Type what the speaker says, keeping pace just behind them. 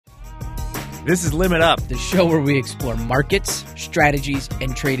This is Limit Up, the show where we explore markets, strategies,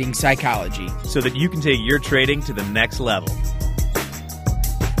 and trading psychology so that you can take your trading to the next level.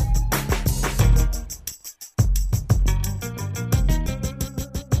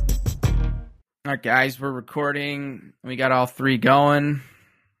 All right, guys, we're recording. We got all three going.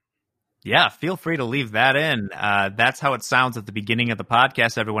 Yeah, feel free to leave that in. That's how it sounds at the beginning of the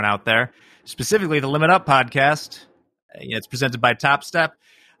podcast, everyone out there. Specifically, the Limit Up podcast. It's presented by Top Step.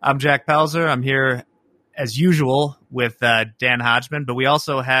 I'm Jack Pelzer. I'm here, as usual, with Dan Hodgman, but we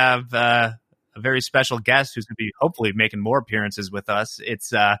also have a very special guest who's going to be hopefully making more appearances with us. It's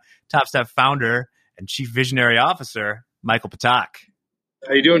Top Step founder and chief visionary officer, Michael Patak.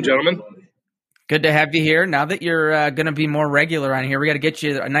 How you doing, gentlemen? Good to have you here. Now that you're going to be more regular on here, we got to get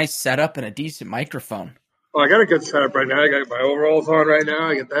you a nice setup and a decent microphone. Well, I got a good setup right now. I got my overalls on right now.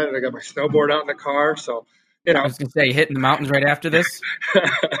 I got that, and I got my snowboard out in the car. So, you know, I was going to say, hitting the mountains right after this.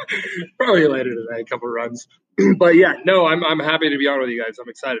 Probably later today, a couple of runs. But yeah, no, I'm happy to be on with you guys. I'm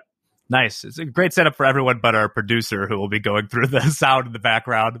excited. Nice. It's a great setup for everyone but our producer, who will be going through the sound in the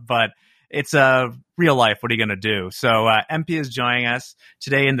background. But it's real life. What are you going to do? So MP is joining us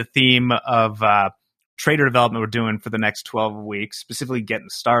today in the theme of trader development we're doing for the next 12 weeks, specifically getting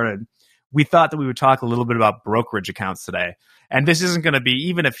started. We thought that we would talk a little bit about brokerage accounts today. And this isn't going to be,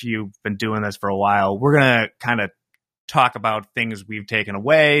 even if you've been doing this for a while, we're going to kind of talk about things we've taken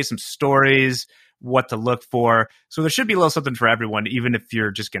away, some stories, what to look for. So there should be a little something for everyone, even if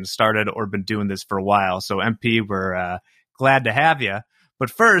you're just getting started or been doing this for a while. So MP, we're glad to have you. But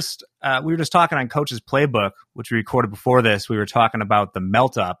first, we were just talking on Coach's Playbook, which we recorded before this. We were talking about the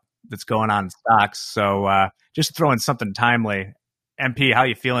melt up that's going on in stocks. So just throwing something timely. MP, how are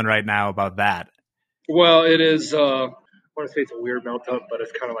you feeling right now about that? Well, it is, I want to say it's a weird melt up, but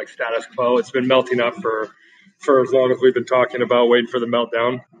it's kind of like status quo. It's been melting up for as long as we've been talking about waiting for the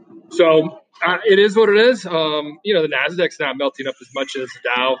meltdown. So it is what it is. You know, the NASDAQ's not melting up as much as the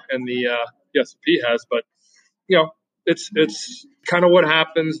Dow and the S&P has, but, you know, it's kind of what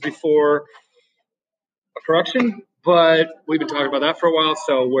happens before a correction, but we've been talking about that for a while.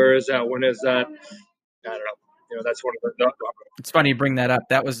 So where is that? When is that? I don't know. You know, that's one of the. It's funny you bring that up.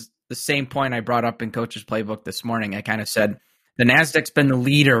 That was the same point I brought up in Coach's Playbook this morning. I kind of said the NASDAQ's been the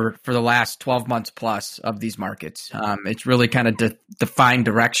leader for the last 12 months plus of these markets. It's really kind of defined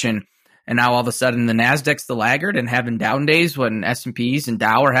direction. And now all of a sudden the NASDAQ's the laggard and having down days when S&Ps and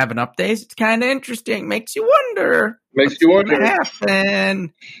Dow are having up days. It's kind of interesting. Makes you wonder. Makes you wonder.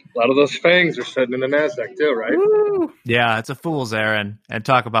 Happen. A lot of those fangs are sitting in the NASDAQ too, right? Woo. Yeah, it's a fool's errand. And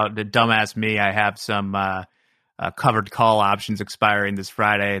talk about the dumbass me. I have some covered call options expiring this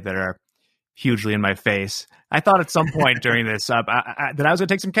Friday that are hugely in my face. I thought at some point during this that I was going to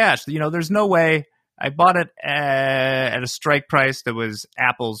take some cash. You know, there's no way. I bought it at a strike price that was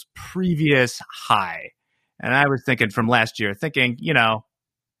Apple's previous high. And I was thinking from last year, you know,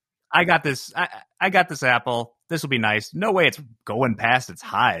 I got this Apple. This will be nice. No way it's going past its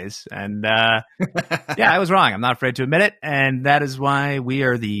highs. And yeah, I was wrong. I'm not afraid to admit it. And that is why we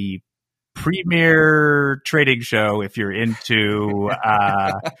are the premier trading show. If you're into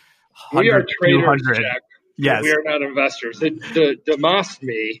we are traders, Jack. Yes. We are not investors. The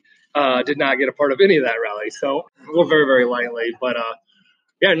Demosthenes did not get a part of any of that rally. So we're very, very lightly. But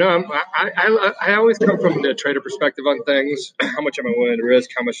yeah, no, I always come from the trader perspective on things. How much am I willing to risk?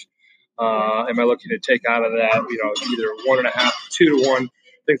 How much am I looking to take out of that? You know, either 1.5, 2 to 1,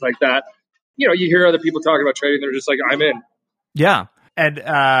 things like that. You know, you hear other people talking about trading. They're just like, I'm in. Yeah.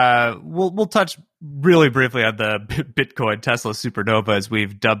 And we'll touch really briefly on the Bitcoin Tesla supernova, as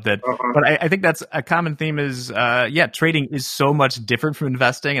we've dubbed it. But I think that's a common theme is, trading is so much different from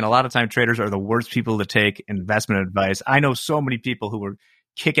investing. And a lot of time traders are the worst people to take investment advice. I know so many people who were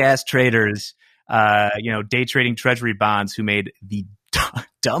kick-ass traders, day trading treasury bonds, who made the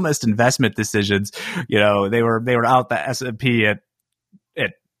dumbest investment decisions. You know, they were out the S&P at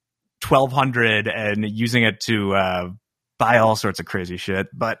 1,200 and using it to buy all sorts of crazy shit.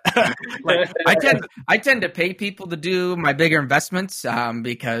 But like, I tend to pay people to do my bigger investments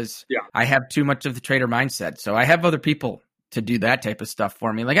because I have too much of the trader mindset. So I have other people to do that type of stuff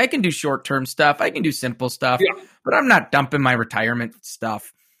for me. Like I can do short-term stuff. I can do simple stuff, but I'm not dumping my retirement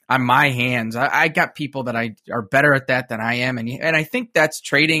stuff on my hands. I got people that are better at that than I am. And I think that's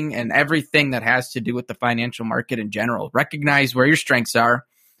trading and everything that has to do with the financial market in general. Recognize where your strengths are.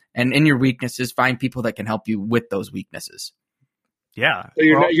 And in your weaknesses, find people that can help you with those weaknesses. Yeah. So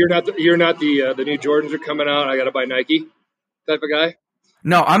you're not the new Jordans are coming out. I got to buy Nike type of guy.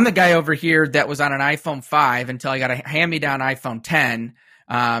 No, I'm the guy over here that was on an iPhone 5 until I got a hand-me-down iPhone 10.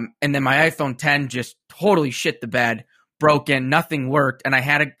 And then my iPhone 10 just totally shit the bed, broken, nothing worked. And I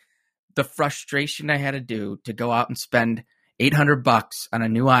had the frustration I had to go out and spend $800 on a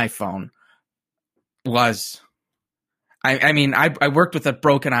new iPhone was, I worked with a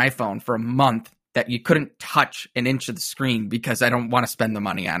broken iPhone for a month that you couldn't touch an inch of the screen because I don't want to spend the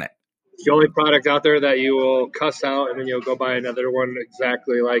money on it. It's the only product out there that you will cuss out and then you'll go buy another one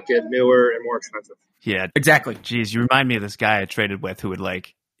exactly like it, newer and more expensive. Yeah, exactly. Geez, you remind me of this guy I traded with who would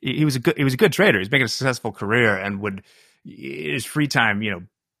he was a good trader. He's making a successful career and would in his free time,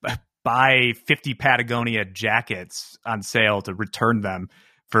 buy 50 Patagonia jackets on sale to return them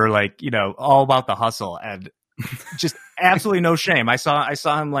for all about the hustle and just absolutely no shame. I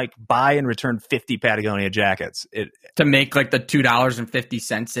saw him buy and return 50 Patagonia jackets to make the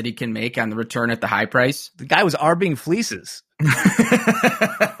 $2.50 that he can make on the return at the high price. The guy was arbing fleeces.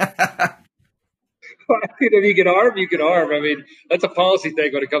 If you can arb, you can arb. I mean, that's a policy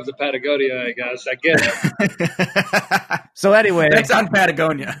thing when it comes to Patagonia, I guess. I get it. So anyway, that's on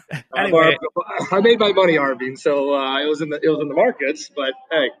Patagonia. Anyway, I made my money arbing, so it was in the markets. But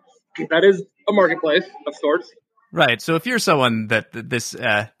hey, that is a marketplace of sorts. Right. So if you're someone that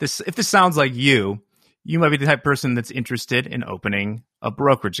if this sounds like you might be the type of person that's interested in opening a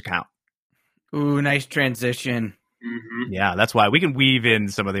brokerage account. Ooh, nice transition. Mm-hmm. Yeah, that's why we can weave in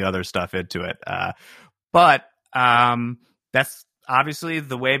some of the other stuff into it. But that's obviously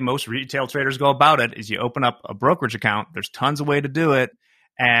the way most retail traders go about it is you open up a brokerage account. There's tons of way to do it.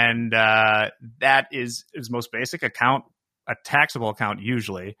 And that is most basic account, a taxable account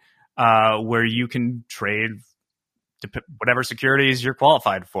usually, where you can trade whatever securities you're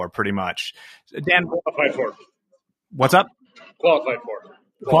qualified for pretty much. Dan, qualified for. What's up?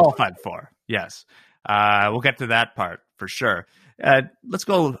 Qualified for. Yes. We'll get to that part for sure. Let's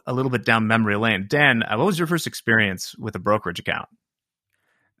go a little bit down memory lane. Dan, what was your first experience with a brokerage account?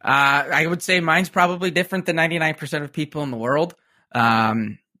 I would say mine's probably different than 99% of people in the world.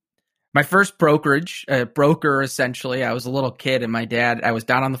 My first broker, essentially, I was a little kid and I was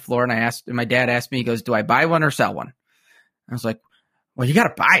down on the floor and my dad asked me, he goes, do I buy one or sell one? I was like, well, you got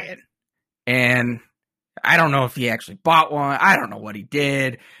to buy it. And I don't know if he actually bought one. I don't know what he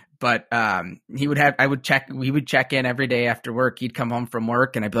did. But we would check in every day after work. He'd come home from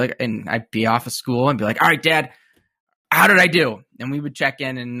work and I'd be off of school and be like, all right, Dad, how did I do? And we would check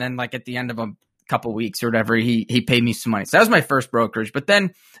in. And then at the end of a couple weeks or whatever, he paid me some money. So that was my first brokerage. But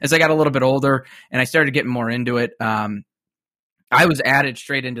then as I got a little bit older and I started getting more into it, I was added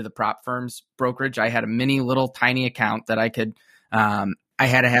straight into the prop firm's brokerage. I had a mini little tiny account that I could, I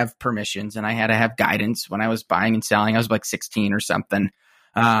had to have permissions and I had to have guidance when I was buying and selling. I was 16 or something.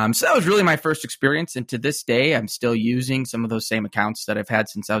 So that was really my first experience. And to this day, I'm still using some of those same accounts that I've had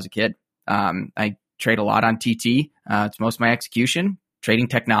since I was a kid. I trade a lot on TT. It's most of my execution, trading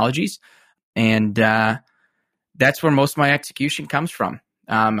technologies. And that's where most of my execution comes from.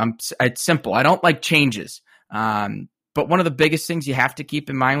 It's simple. I don't like changes. But one of the biggest things you have to keep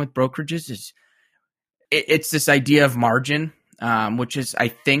in mind with brokerages is it's this idea of margin, which is, I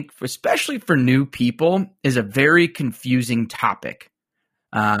think, especially for new people, is a very confusing topic.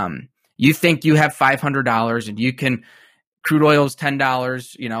 You think you have $500 and crude oil is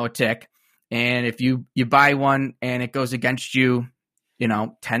 $10, a tick. And if you buy one and it goes against you,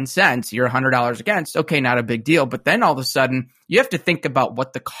 10 cents, you're $100 against. Okay, not a big deal. But then all of a sudden you have to think about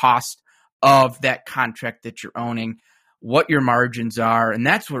what the cost of that contract that you're owning, what your margins are. And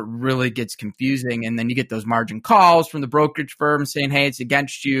that's what really gets confusing. And then you get those margin calls from the brokerage firm saying, hey, it's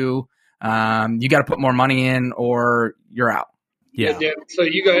against you. You got to put more money in or you're out. Yeah. So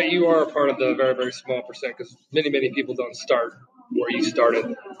you are a part of the very, very small percent because many people don't start where you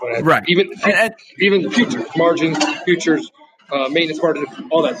started. Right. Even futures, margins, futures, maintenance margins,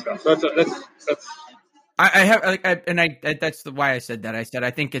 all that stuff. So that's. That's why I said that. I said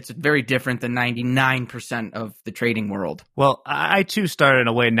I think it's very different than 99% of the trading world. Well, I too started in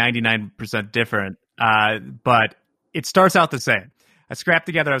a way 99% different, but it starts out the same. I scrapped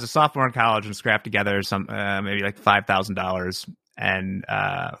together as a sophomore in college and scrapped together some maybe $5,000 and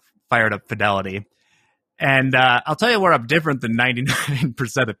fired up Fidelity. And I'll tell you where I'm different than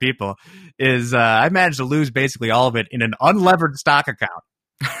 99% of people is I managed to lose basically all of it in an unlevered stock account.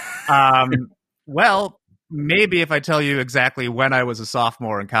 Well, maybe if I tell you exactly when I was a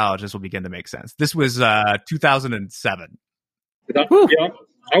sophomore in college, this will begin to make sense. This was 2007. Yeah,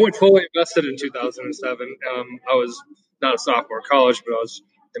 I went fully invested in 2007. I was not a sophomore in college, but I was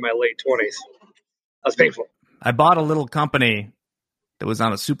in my late 20s. That was painful. I bought a little company that was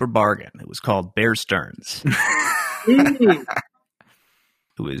on a super bargain. It was called Bear Stearns. It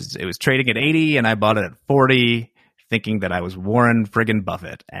was trading at 80, and I bought it at 40, thinking that I was Warren friggin'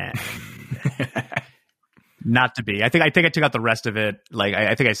 Buffett. And Not to be. I think I took out the rest of it. Like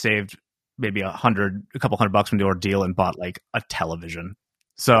I think I saved maybe a couple $100 from the ordeal and bought like a television.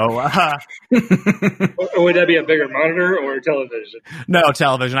 So would that be a bigger monitor or a television? No,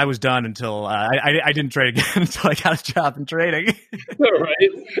 television. I was done until I didn't trade again until I got a job in trading. Right?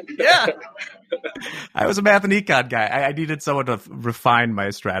 Yeah. I was a math and econ guy. I needed someone to refine my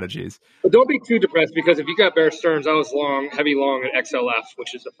strategies. But don't be too depressed, because if you got Bear Stearns, I was heavy long at XLF,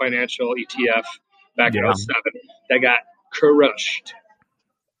 which is a financial ETF back in 07. That got crushed.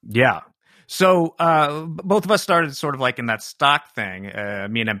 Yeah. So both of us started sort of like in that stock thing,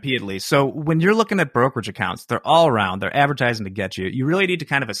 me and MP at least. So when you're looking at brokerage accounts, they're all around. They're advertising to get you. You really need to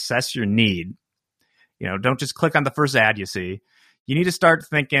kind of assess your need. Don't just click on the first ad you see. You need to start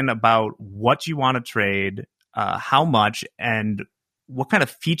thinking about what you want to trade, how much, and what kind of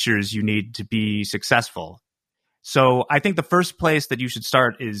features you need to be successful. So I think the first place that you should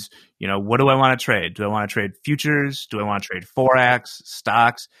start is, what do I want to trade? Do I want to trade futures? Do I want to trade Forex,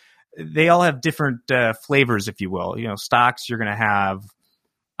 stocks? They all have different flavors, if you will. Stocks, you're going to have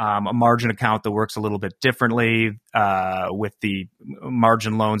a margin account that works a little bit differently with the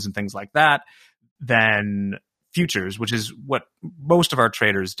margin loans and things like that than futures, which is what most of our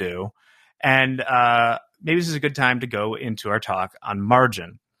traders do. And maybe this is a good time to go into our talk on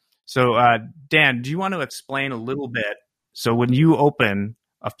margin. So, Dan, do you want to explain a little bit? So when you open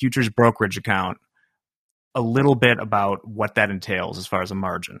a futures brokerage account, a little bit about what that entails as far as a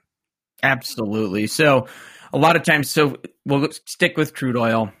margin. Absolutely. So a lot of times, we'll stick with crude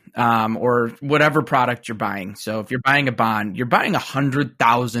oil or whatever product you're buying. So if you're buying a bond, you're buying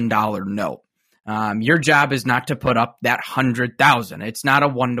 $100,000 note. Your job is not to put up that 100,000. It's not a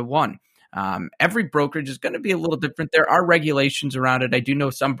 1-to-1. Every brokerage is going to be a little different. There are regulations around it. I do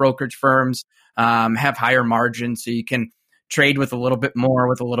know some brokerage firms have higher margins, so you can trade with a little bit more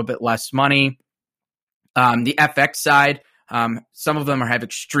with a little bit less money. The FX side, some of them have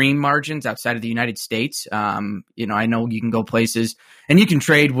extreme margins outside of the United States. I know you can go places and you can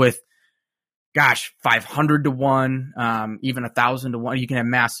trade with, 500 to 1, even 1,000 to 1. You can have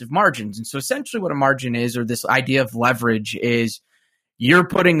massive margins. And so essentially what a margin is, or this idea of leverage, is you're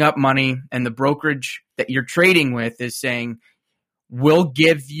putting up money and the brokerage that you're trading with is saying, we'll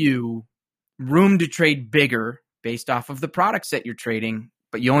give you room to trade bigger based off of the products that you're trading,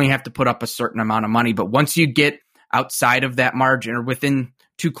 but you only have to put up a certain amount of money. But once you get outside of that margin or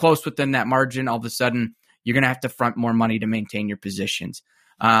too close within that margin, all of a sudden you're going to have to front more money to maintain your positions.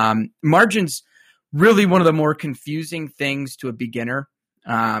 Margins, really one of the more confusing things to a beginner.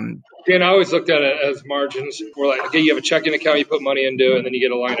 Dan, I always looked at it as margins. We're like, okay, you have a checking account you put money into, and then you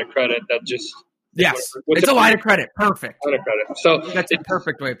get a line of credit that just yes, it's a line of credit. Perfect. Line of credit. So that's a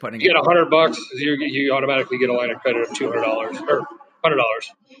perfect way of putting it. You get $100, you automatically get a line of credit of $200 or $100.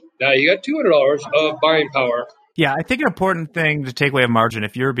 Now you got $200 of buying power. Yeah, I think an important thing to take away of margin,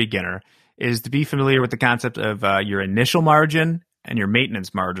 if you're a beginner, is to be familiar with the concept of your initial margin and your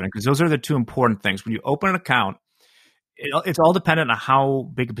maintenance margin, because those are the two important things. When you open an account, it's all dependent on how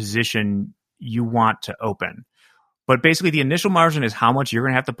big a position you want to open. But basically, the initial margin is how much you're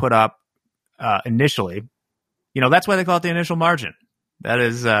going to have to put up initially. That's why they call it the initial margin. That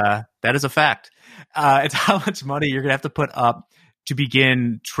is a fact. It's how much money you're going to have to put up to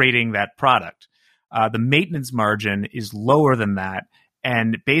begin trading that product. The maintenance margin is lower than that.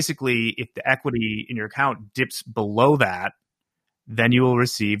 And basically, if the equity in your account dips below that, then you will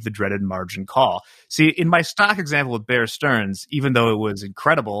receive the dreaded margin call. See, in my stock example with Bear Stearns, even though it was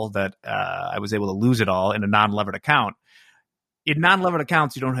incredible that I was able to lose it all in a non-levered account, in non-levered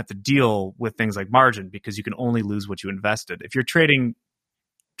accounts, you don't have to deal with things like margin because you can only lose what you invested. If you're trading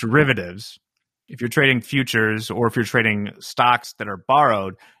derivatives, if you're trading futures, or if you're trading stocks that are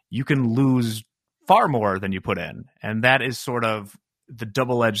borrowed, you can lose far more than you put in. And that is sort of the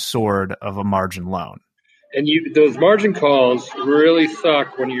double-edged sword of a margin loan. And those margin calls really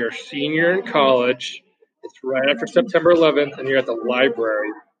suck when you're a senior in college. It's right after September 11th, and you're at the library,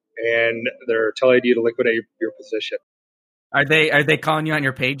 and they're telling you to liquidate your position. Are they calling you on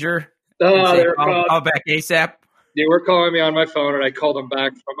your pager? No, they're call back ASAP. They were calling me on my phone, and I called them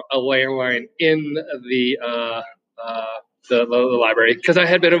back from a landline in the library because I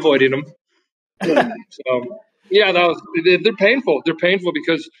had been avoiding them. So yeah, they're painful. They're painful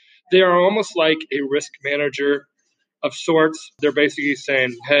because they are almost like a risk manager of sorts. They're basically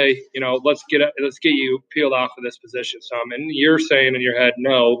saying, "Hey, let's get you peeled off of this position some," and you're saying in your head,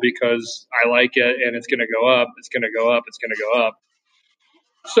 "No, because I like it and it's going to go up. It's going to go up. It's going to go up."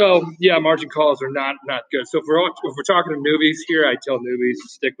 So yeah, margin calls are not good. So if we're talking to newbies here, I tell newbies to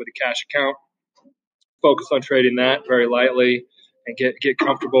stick with a cash account, focus on trading that very lightly, and get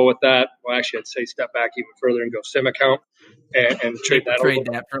comfortable with that. Well, actually, I'd say step back even further and go sim account and trade that for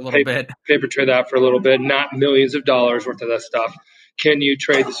a little bit. Paper trade that for a little bit, not millions of dollars worth of that stuff. Can you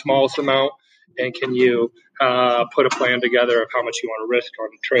trade the smallest amount, and can you put a plan together of how much you want to risk on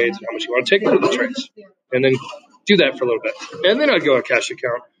the trades and how much you want to take out of the trades, and then do that for a little bit. And then I'd go a cash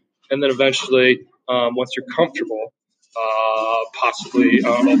account, and then eventually, once you're comfortable, possibly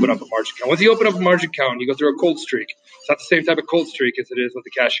open up a margin account. Once you open up a margin account, you go through a cold streak. It's not the same type of cold streak as it is with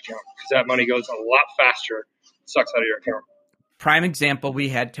the cash account, because that money goes a lot faster, sucks out of your account. Prime example we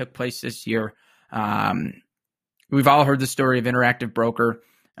had took place this year. We've all heard the story of Interactive Broker.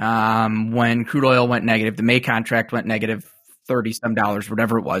 When crude oil went negative, the May contract went negative $30 some,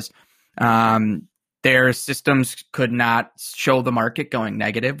 whatever it was. Their systems could not show the market going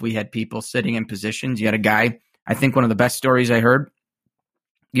negative. We had people sitting in positions. You had a guy, I think one of the best stories I heard,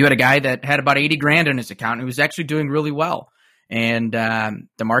 you had a guy that had about 80 grand in his account and he was actually doing really well. And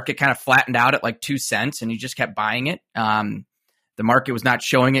the market kind of flattened out at like 2 cents and he just kept buying it. The market was not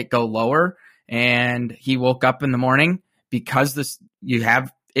showing it go lower. And he woke up in the morning because you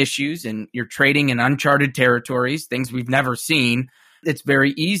have issues and you're trading in uncharted territories, things we've never seen. It's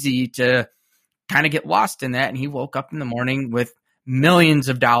very easy to kind of get lost in that. And he woke up in the morning with millions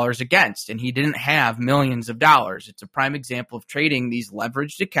of dollars against, and he didn't have millions of dollars. It's a prime example of trading these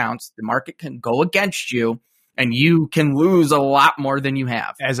leveraged accounts. The market can go against you and you can lose a lot more than you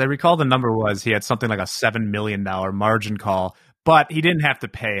have. As I recall, the number was he had something like a $7 million margin call, but he didn't have to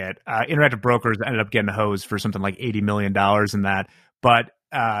pay it. Interactive Brokers ended up getting hosed for something like $80 million in that. But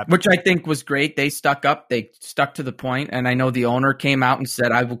which I think was great. They stuck up. They stuck to the point. And I know the owner came out and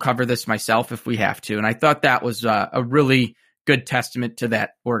said, I will cover this myself if we have to. And I thought that was a really good testament to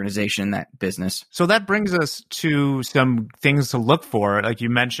that organization, that business. So that brings us to some things to look for. Like you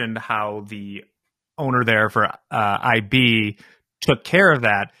mentioned how the owner there for IB took care of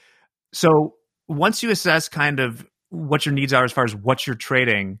that. So once you assess kind of what your needs are as far as what you're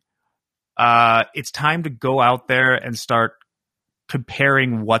trading, it's time to go out there and start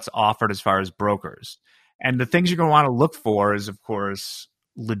comparing what's offered as far as brokers. And the things you're going to want to look for is, of course,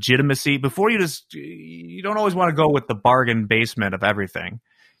 legitimacy. Before you don't always want to go with the bargain basement of everything.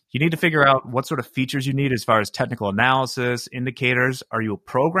 You need to figure out what sort of features you need as far as technical analysis, indicators. Are you a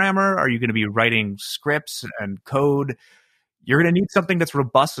programmer? Are you going to be writing scripts and code? You're going to need something that's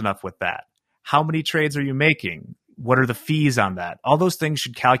robust enough with that. How many trades are you making? What are the fees on that? All those things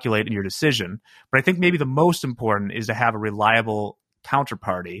should calculate in your decision. But I think maybe the most important is to have a reliable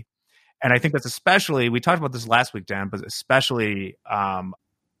counterparty. And I think that's especially, we talked about this last week, Dan, but especially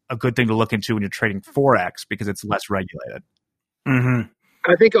a good thing to look into when you're trading Forex because it's less regulated. Mm-hmm.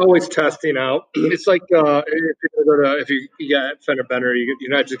 I think always testing out. It's like if you got fender bender,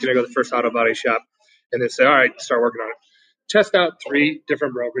 you're not just going to go to the first auto body shop and then say, all right, start working on it. Test out 3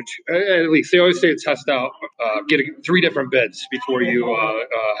 different brokerage. At least they always say test out, get 3 different bids before you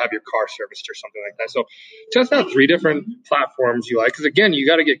have your car serviced or something like that. So test out 3 different platforms you like, because again, you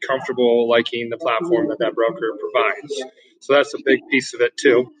got to get comfortable liking the platform that broker provides. So that's a big piece of it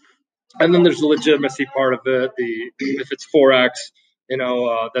too. And then there's the legitimacy part of it. If it's Forex,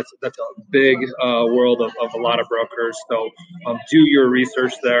 that's a big world of a lot of brokers. So do your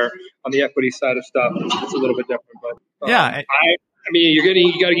research there. On the equity side of stuff, it's a little bit different. But yeah, I mean, you got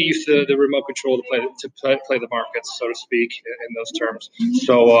to get used to the remote control to play the markets, so to speak, in those terms.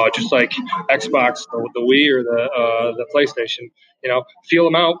 So just like Xbox, the Wii, or the PlayStation, feel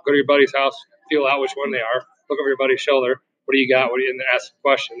them out. Go to your buddy's house, feel out which one they are. Look over your buddy's shoulder. What do you got? And then ask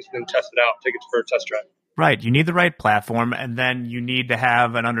questions, and then test it out. Take it for a test drive. Right. You need the right platform, and then you need to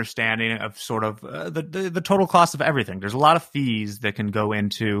have an understanding of sort of the total cost of everything. There's a lot of fees that can go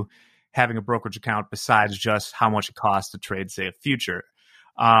into having a brokerage account besides just how much it costs to trade, say, a future.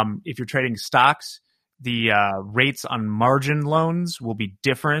 If you're trading stocks, the rates on margin loans will be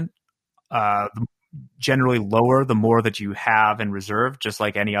different, generally lower the more that you have in reserve, just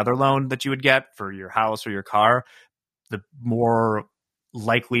like any other loan that you would get for your house or your car. The more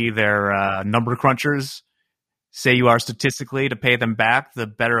likely their number crunchers say you are statistically to pay them back, the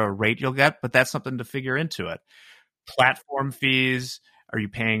better a rate you'll get. But that's something to figure into it. Platform fees. Are you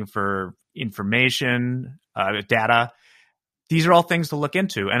paying for information, data? These are all things to look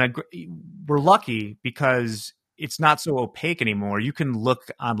into. And we're lucky because it's not so opaque anymore. You can look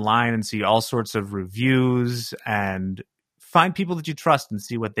online and see all sorts of reviews and find people that you trust and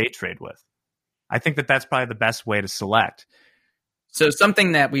see what they trade with. I think that's probably the best way to select. So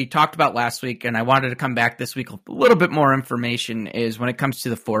something that we talked about last week, and I wanted to come back this week with a little bit more information, is when it comes to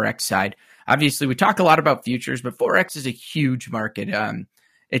the Forex side. Obviously, we talk a lot about futures, but Forex is a huge market.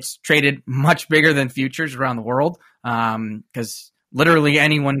 It's traded much bigger than futures around the world because literally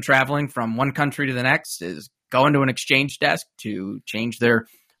anyone traveling from one country to the next is going to an exchange desk to change their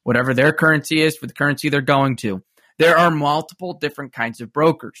whatever their currency is for the currency they're going to. There are multiple different kinds of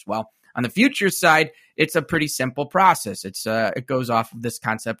brokers. Well, on the futures side, it's a pretty simple process. It goes off of this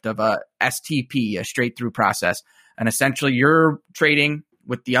concept of a STP, a straight through process. And essentially, you're trading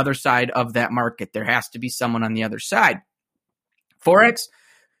with the other side of that market. There has to be someone on the other side. Forex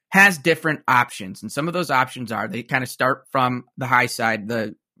has different options. And some of those options are, they kind of start from the high side.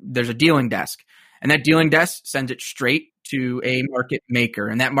 There's a dealing desk. And that dealing desk sends it straight to a market maker.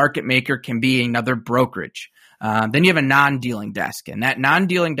 And that market maker can be another brokerage. Then you have a non-dealing desk. And that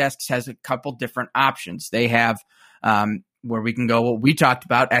non-dealing desk has a couple different options. They have where we can go, what we talked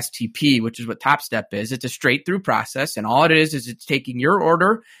about, STP, which is what Top Step is. It's a straight through process. And all it is it's taking your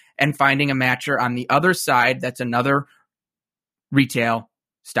order and finding a matcher on the other side. That's another retail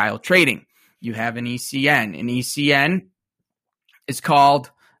style trading. You have an ECN. An ECN is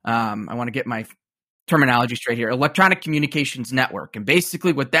called, I want to get my terminology straight here, Electronic Communications Network. And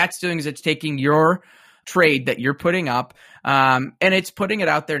basically what that's doing is it's taking your trade that you're putting up and it's putting it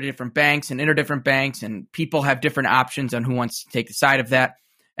out there to different banks and different banks, and people have different options on who wants to take the side of that.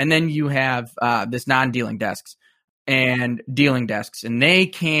 And then you have this non-dealing desks and dealing desks, and they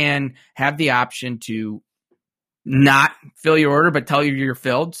can have the option to not fill your order but tell you you're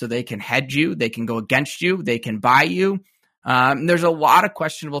filled, so they can hedge you, they can go against you, they can buy you. There's a lot of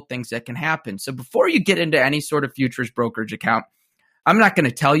questionable things that can happen. So before you get into any sort of futures brokerage account, I'm not going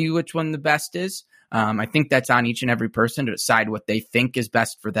to tell you which one the best is. I think that's on each and every person to decide what they think is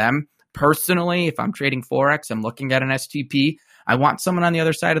best for them. Personally, if I'm trading Forex, I'm looking at an STP, I want someone on the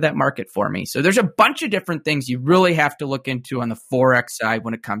other side of that market for me. So there's a bunch of different things you really have to look into on the Forex side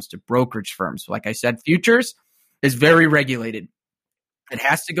when it comes to brokerage firms. Like I said, futures is very regulated. It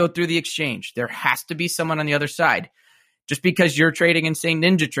has to go through the exchange. There has to be someone on the other side. Just because you're trading in, say,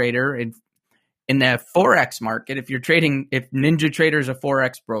 NinjaTrader in the Forex market, if NinjaTrader is a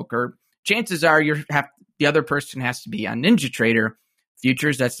Forex broker, chances are the other person has to be on NinjaTrader.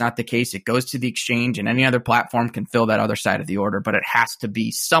 Futures, that's not the case. It goes to the exchange, and any other platform can fill that other side of the order, but it has to be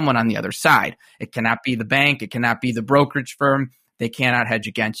someone on the other side. It cannot be the bank. It cannot be the brokerage firm. They cannot hedge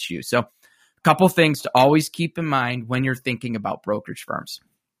against you. So a couple things to always keep in mind when you're thinking about brokerage firms.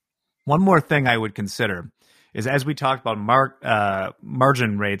 One more thing I would consider is, as we talked about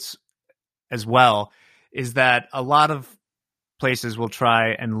margin rates as well, is that a lot of places will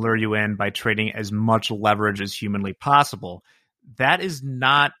try and lure you in by trading as much leverage as humanly possible. That is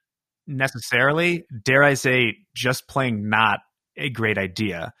not necessarily, dare I say, just plain not a great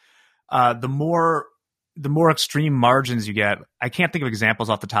idea. The more extreme margins you get, I can't think of examples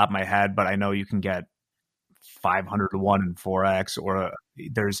off the top of my head, but I know you can get 500 to 1 in Forex, or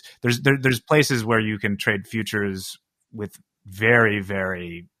there's places where you can trade futures with very,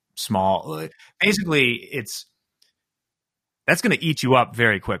 very small. Basically, that's going to eat you up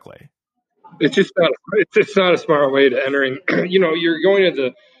very quickly. It's just not a smart way to entering. You're going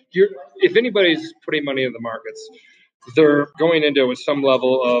into if anybody's putting money in the markets, they're going into it with some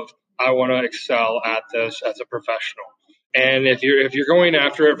level of, I want to excel at this as a professional. And if you're going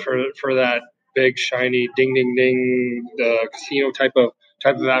after it for that big shiny ding ding ding, the casino type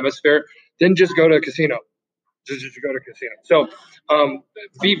of atmosphere, then just go to a casino. Just go to a casino. So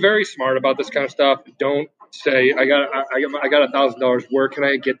be very smart about this kind of stuff. Don't say, I got $1,000. Where can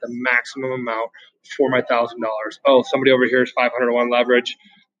I get the maximum amount for my $1,000? Oh, somebody over here is 500 to 1 leverage.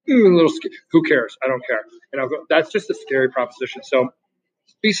 Who cares? I don't care. And that's just a scary proposition. So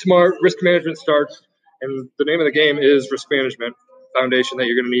be smart. Risk management starts, and the name of the game is risk management foundation that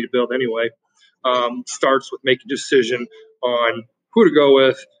you're going to need to build anyway. Starts with making a decision on who to go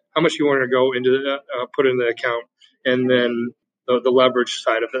with, how much you want to go into put in the account, and then the leverage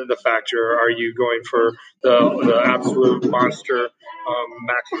side of the factor. Are you going for the absolute monster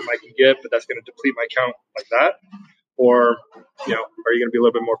maximum I can get, but that's going to deplete my account like that? Or, are you going to be a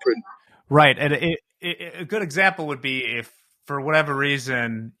little bit more prudent? Right. And a good example would be if, for whatever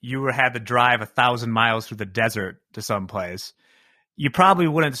reason, you had to drive 1,000 miles through the desert to someplace. You probably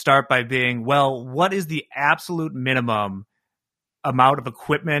wouldn't start by being, well, what is the absolute minimum amount of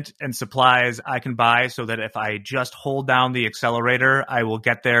equipment and supplies I can buy so that if I just hold down the accelerator, I will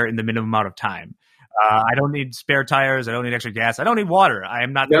get there in the minimum amount of time. I don't need spare tires. I don't need extra gas. I don't need water. I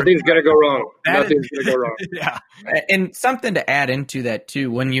am not. Nothing's going to go wrong. Nothing's going to go wrong. Yeah. And something to add into that too,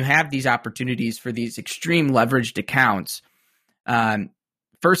 when you have these opportunities for these extreme leveraged accounts,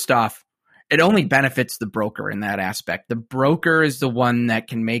 first off, it only benefits the broker in that aspect. The broker is the one that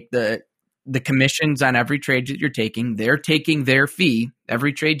can make the the commissions on every trade that you're taking. They're taking their fee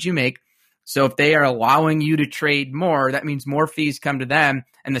every trade you make. So if they are allowing you to trade more, that means more fees come to them.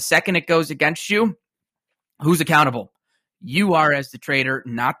 And the second it goes against you, who's accountable? You are as the trader,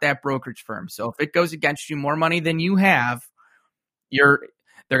 not that brokerage firm. So if it goes against you more money than you have, they're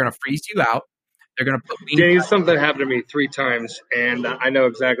going to freeze you out. They're going to put Danny, something happened to me 3 times, and I know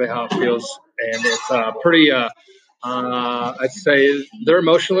exactly how it feels. And it's pretty, I'd say they're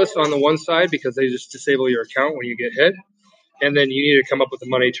emotionless on the one side because they just disable your account when you get hit. And then you need to come up with the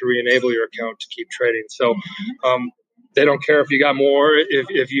money to re-enable your account to keep trading. So they don't care if you got more,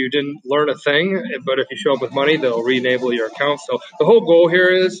 if you didn't learn a thing, but if you show up with money, they'll re-enable your account. So the whole goal here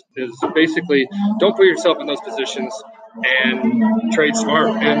is basically don't put yourself in those positions and trade smart.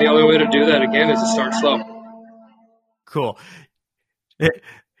 And the only way to do that, again, is to start slow. Cool.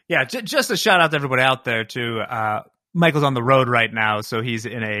 Yeah, just a shout out to everybody out there, too. Michael's on the road right now, so he's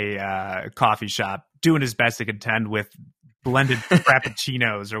in a coffee shop doing his best to contend with blended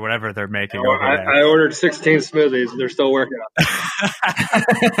frappuccinos or whatever they're making over there. I ordered 16 smoothies. They're still working on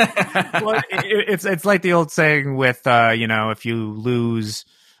it. Well, it's like the old saying with, if you lose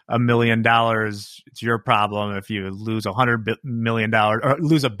 $1 million, it's your problem. If you lose $100 million or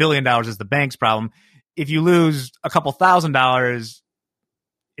lose $1 billion, it's the bank's problem. If you lose a couple $1,000s,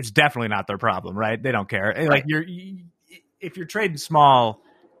 it's definitely not their problem, right? They don't care. Right. Like if you're trading small,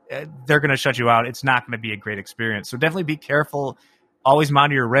 they're going to shut you out. It's not going to be a great experience. So definitely be careful. Always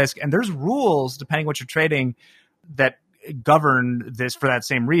monitor your risk. And there's rules, depending what you're trading, that govern this for that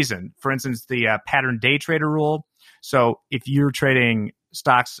same reason. For instance, the pattern day trader rule. So if you're trading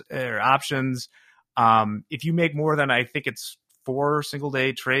stocks or options, if you make more than, I think it's 4 single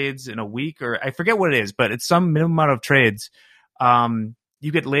day trades in a week, or I forget what it is, but it's some minimum amount of trades,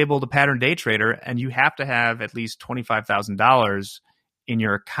 you get labeled a pattern day trader, and you have to have at least $25,000 in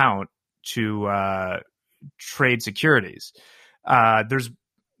your account to trade securities. There's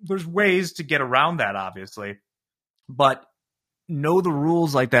ways to get around that, obviously, but know the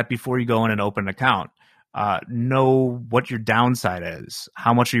rules like that before you go in and open an account. Know what your downside is.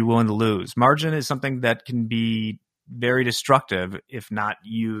 How much are you willing to lose? Margin is something that can be very destructive if not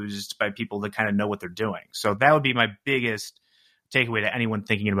used by people that kind of know what they're doing. So that would be my biggest takeaway to anyone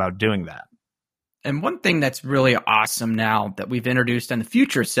thinking about doing that. And one thing that's really awesome now that we've introduced on the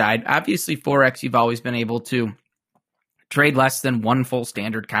future side, obviously Forex, you've always been able to trade less than one full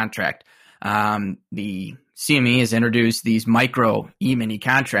standard contract. The CME has introduced these micro E-mini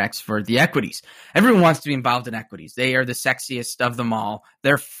contracts for the equities. Everyone wants to be involved in equities. They are the sexiest of them all.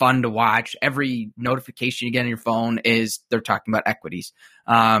 They're fun to watch. Every notification you get on your phone they're talking about equities.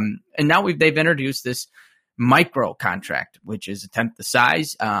 And now they've introduced this micro contract, which is 1/10 the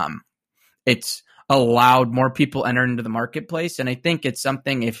size. It's allowed more people enter into the marketplace. And I think it's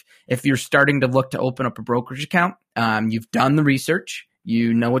something if you're starting to look to open up a brokerage account, you've done the research,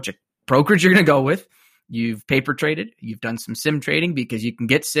 you know what brokerage you're going to go with. You've paper traded, you've done some sim trading because you can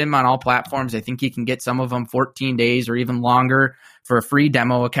get sim on all platforms. I think you can get some of them 14 days or even longer for a free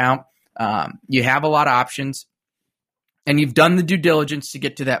demo account. You have a lot of options and you've done the due diligence to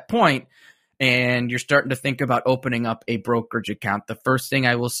get to that point. And you're starting to think about opening up a brokerage account. The first thing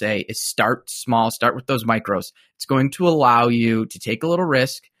I will say is start small, start with those micros. It's going to allow you to take a little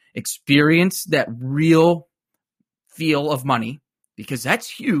risk, experience that real feel of money, because that's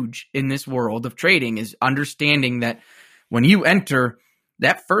huge in this world of trading, is understanding that when you enter,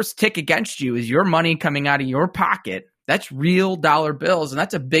 that first tick against you is your money coming out of your pocket. That's real dollar bills. And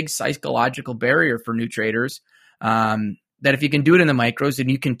that's a big psychological barrier for new traders, that if you can do it in the micros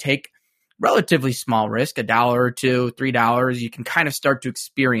and you can take relatively small risk, $1 or $2, $3, you can kind of start to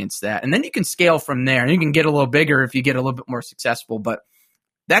experience that. And then you can scale from there and you can get a little bigger if you get a little bit more successful. But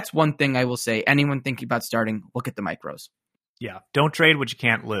that's one thing I will say. Anyone thinking about starting, look at the micros. Yeah. Don't trade what you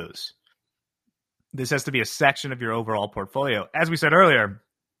can't lose. This has to be a section of your overall portfolio. As we said earlier,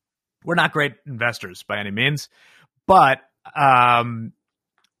 we're not great investors by any means, but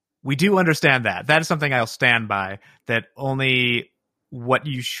we do understand that. That is something I'll stand by, that only what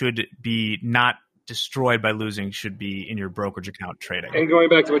you should be not destroyed by losing should be in your brokerage account trading. And going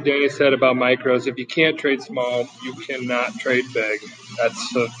back to what Danny said about micros, if you can't trade small, you cannot trade big.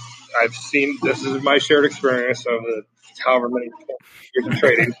 That's I've seen, this is my shared experience of however many years of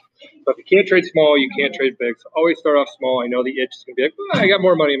trading. So if you can't trade small, you can't trade big. So always start off small. I know the itch is going to be like, I got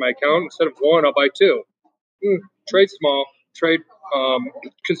more money in my account. Instead of 1, I'll buy 2. Trade small, trade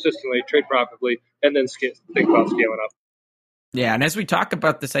consistently, trade profitably, and then think about scaling up. Yeah, and as we talk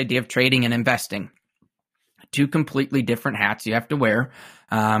about this idea of trading and investing, 2 completely different hats you have to wear.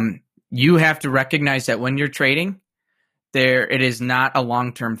 You have to recognize that when you're trading, it is not a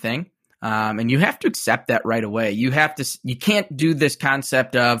long-term thing. And you have to accept that right away. You can't do this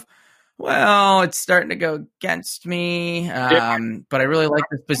concept of, well, it's starting to go against me, but I really like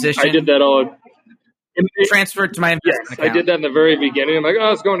this position. I did that all. Transfer it to my investment account. I did that in the very beginning. I'm like,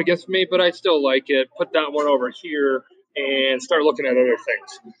 oh, it's going against me, but I still like it. Put that one over here and start looking at other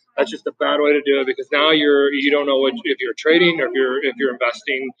things. That's just a bad way to do it, because now you don't know if you're trading or if you're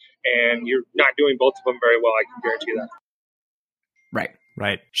investing, and you're not doing both of them very well. I can guarantee that.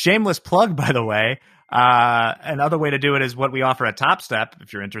 Right. Shameless plug, by the way. Another way to do it is what we offer at Top Step,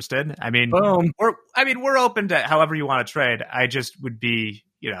 if you're interested. I mean, boom. We're open to however you want to trade. I just would be,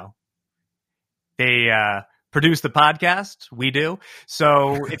 they produce the podcast. We do.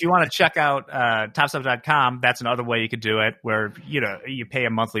 So if you want to check out topstep.com, that's another way you could do it, where, you pay a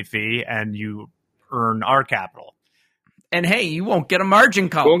monthly fee and you earn our capital. And hey, you won't get a margin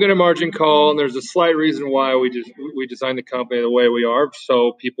call. Won't get a margin call, and there's a slight reason why we designed the company the way we are,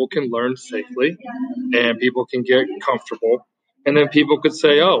 so people can learn safely and people can get comfortable. And then people could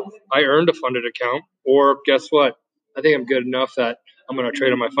say, oh, I earned a funded account, or guess what? I think I'm good enough that I'm going to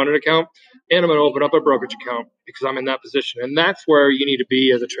trade on my funded account, and I'm going to open up a brokerage account because I'm in that position. And that's where you need to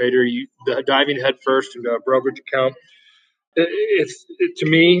be as a trader. Diving headfirst into a brokerage account. To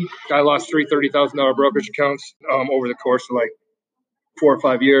me, I lost three $30,000 brokerage accounts over the course of like 4 or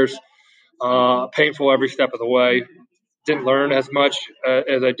 5 years. Painful every step of the way. Didn't learn as much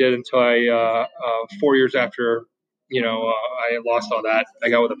as I did until 4 years after, I lost all that. I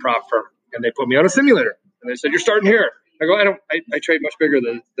got with a prop firm, and they put me on a simulator, and they said, "You're starting here." I go, I trade much bigger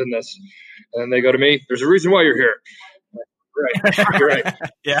than this. And then they go to me, "There's a reason why you're here." Right. You're right.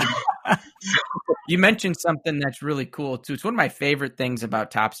 Yeah. You mentioned something that's really cool too. It's one of my favorite things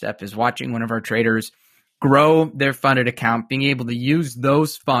about Top Step is watching one of our traders grow their funded account, being able to use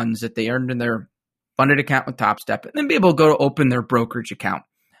those funds that they earned in their funded account with Top Step, and then be able to go to open their brokerage account.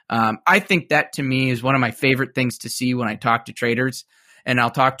 I think that to me is one of my favorite things to see when I talk to traders, and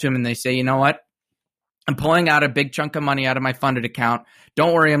I'll talk to them and they say, you know what? I'm pulling out a big chunk of money out of my funded account.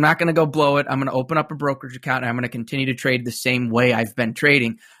 Don't worry, I'm not going to go blow it. I'm going to open up a brokerage account, and I'm going to continue to trade the same way I've been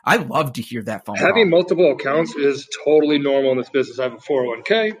trading. I love to hear that phone call. Having multiple accounts is totally normal in this business. I have a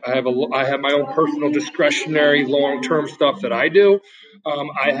 401k. I have my own personal discretionary long-term stuff that I do.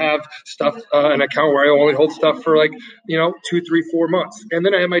 I have stuff, an account where I only hold stuff for 2, 3, 4 months. And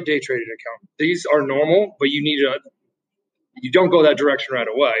then I have my day trading account. These are normal, but you don't go that direction right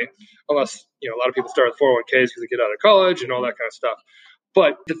away, unless, a lot of people start with 401ks because they get out of college and all that kind of stuff.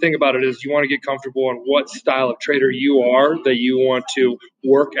 But the thing about it is you want to get comfortable on what style of trader you are that you want to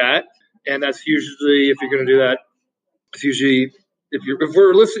work at. And that's usually, if you're going to do that, it's usually, if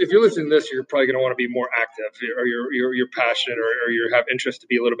you're listening to this, you're probably going to want to be more active, or you're passionate, or you have interest to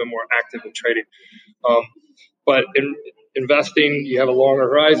be a little bit more active in trading. But in investing, you have a longer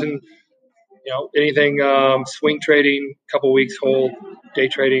horizon. Anything swing trading, couple weeks hold, day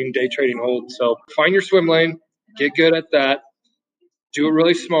trading hold. So find your swim lane, get good at that, do it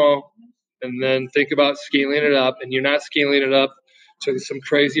really small, and then think about scaling it up. And you're not scaling it up to some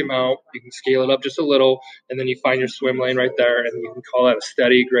crazy amount. You can scale it up just a little, and then you find your swim lane right there, and you can call that a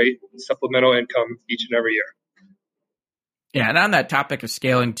steady, great supplemental income each and every year. Yeah, and on that topic of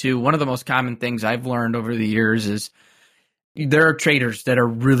scaling too, one of the most common things I've learned over the years is there are traders that are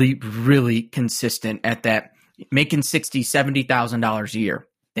really, really consistent at that, making $60,000, $70,000 a year.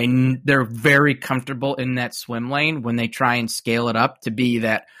 They're very comfortable in that swim lane. When they try and scale it up to be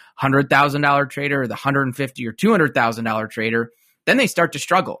that $100,000 trader or the $150,000 or $200,000 trader, then they start to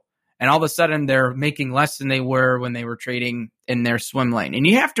struggle. And all of a sudden they're making less than they were when they were trading in their swim lane. And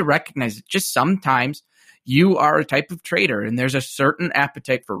you have to recognize that just sometimes you are a type of trader and there's a certain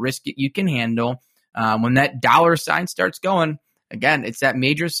appetite for risk that you can handle. When that dollar sign starts going, again, it's that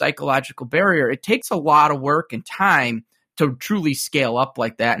major psychological barrier. It takes a lot of work and time to truly scale up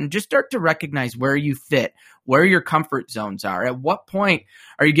like that, and just start to recognize where you fit, where your comfort zones are. At what point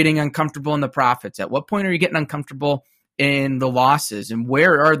are you getting uncomfortable in the profits? At what point are you getting uncomfortable in the losses? And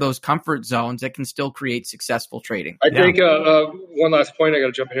where are those comfort zones that can still create successful trading? I think one last point, I got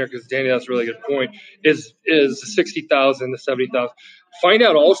to jump in here because Danny, that's a really good point, is the 60,000, the 70,000. Find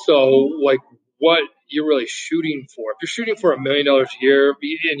out also what you're really shooting for. If you're shooting for $1 million a year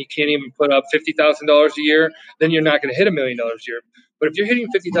and you can't even put up $50,000 a year, then you're not going to hit $1 million a year. But if you're hitting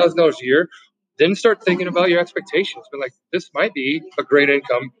 $50,000 a year, then start thinking about your expectations. But this might be a great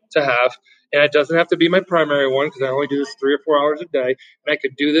income to have, and it doesn't have to be my primary one because I only do this 3 or 4 hours a day, and I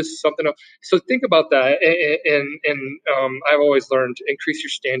could do this something else. So think about that. And I've always learned to increase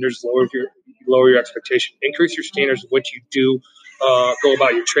your standards, lower your expectation. Increase your standards of what you do, go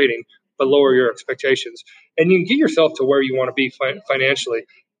about your trading, but lower your expectations. And you can get yourself to where you want to be financially.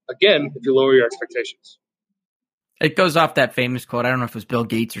 again, if you lower your expectations. It goes off that famous quote. I don't know if it was Bill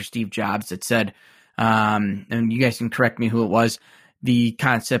Gates or Steve Jobs that said, and you guys can correct me who it was, the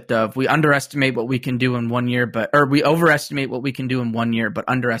concept of we underestimate what we can do in 1 year, or we overestimate what we can do in 1 year, but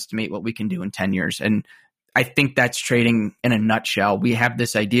underestimate what we can do in 10 years. And I think that's trading in a nutshell. We have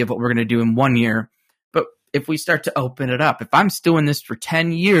this idea of what we're going to do in 1 year, but if we start to open it up, if I'm still in this for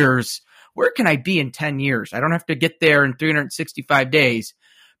 10 years, where can I be in 10 years? I don't have to get there in 365 days,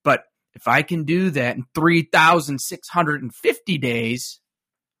 but if I can do that in 3,650 days,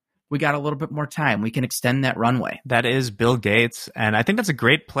 we got a little bit more time. We can extend that runway. That is Bill Gates. And I think that's a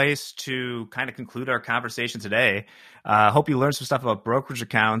great place to kind of conclude our conversation today. Hope you learned some stuff about brokerage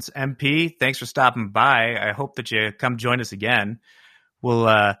accounts. MP, thanks for stopping by. I hope that you come join us again.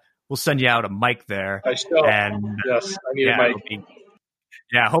 We'll send you out a mic there. I still, and yes, I need a mic.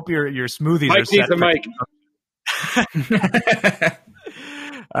 I hope your smoothies Mike are set. Mike needs a mic.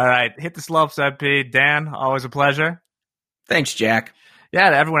 All right. Hit the slopes, MP. Dan, always a pleasure. Thanks, Jack. Yeah,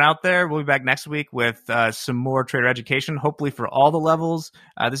 to everyone out there, we'll be back next week with some more trader education, hopefully for all the levels.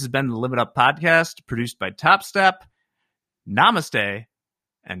 This has been the Limit Up Podcast, produced by Top Step. Namaste,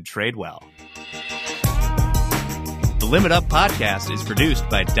 and trade well. The Limit Up Podcast is produced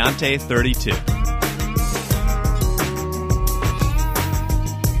by Dante32.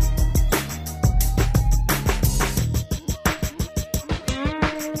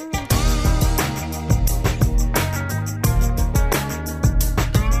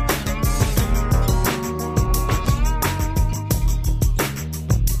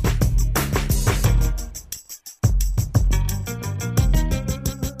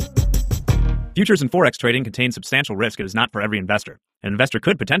 Futures and Forex trading contain substantial risk and is not for every investor. An investor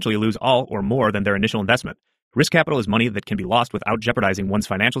could potentially lose all or more than their initial investment. Risk capital is money that can be lost without jeopardizing one's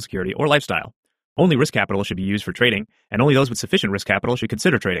financial security or lifestyle. Only risk capital should be used for trading, and only those with sufficient risk capital should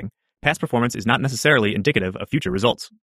consider trading. Past performance is not necessarily indicative of future results.